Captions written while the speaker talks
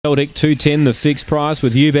Celtic 210 the fixed price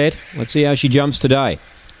with UBet. Let's see how she jumps today.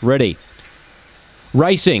 Ready.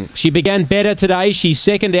 Racing. She began better today. She's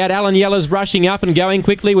second out. Alan Yeller's rushing up and going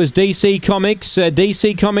quickly was DC Comics.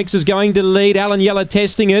 DC Comics is going to lead. Alan Yeller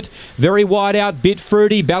testing it. Very wide out. Bit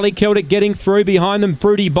Fruity. Ballyceltic getting through. Behind them,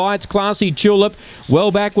 Fruity Bites. Classy Tulip. Well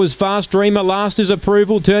back was Fast Dreamer. Last is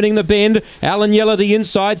Approval. Turning the bend. Alan Yeller the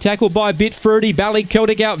inside. Tackled by Bit Fruity.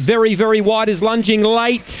 Ballyceltic out very, very wide. Is lunging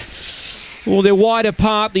late. Well, they're wide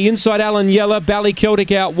apart. The inside Alan Yeller,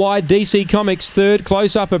 Ballyceltic out wide. DC Comics third.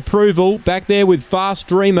 Close up Approval. Back there with Fast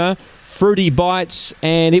Dreamer. Fruity Bites.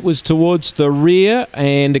 And it was towards the rear.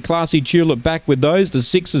 And a Classy Tulip back with those. The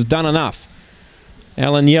 6 has done enough.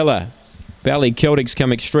 Alan Yeller. Ballyceltic's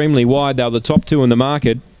come extremely wide. They're the top 2 in the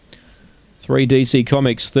market. 3 DC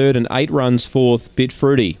Comics third and 8 runs fourth. Bit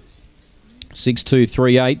Fruity.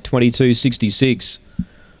 6238, 2266.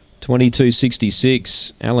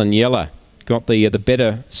 2266. Alan Yeller got the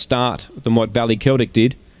better start than what Ballyceltic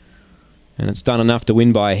did, and it's done enough to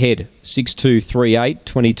win by a head. 6238,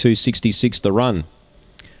 2266 the run.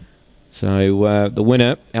 So the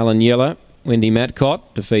winner, Alan Yeller, Wendy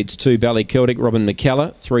Matcott, defeats 2 Ballyceltic, Robin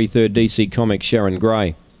McKellar, 3 third DC Comics, Sharon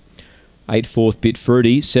Gray, 8 fourth Bit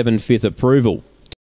Fruity, 7 fifth Approval.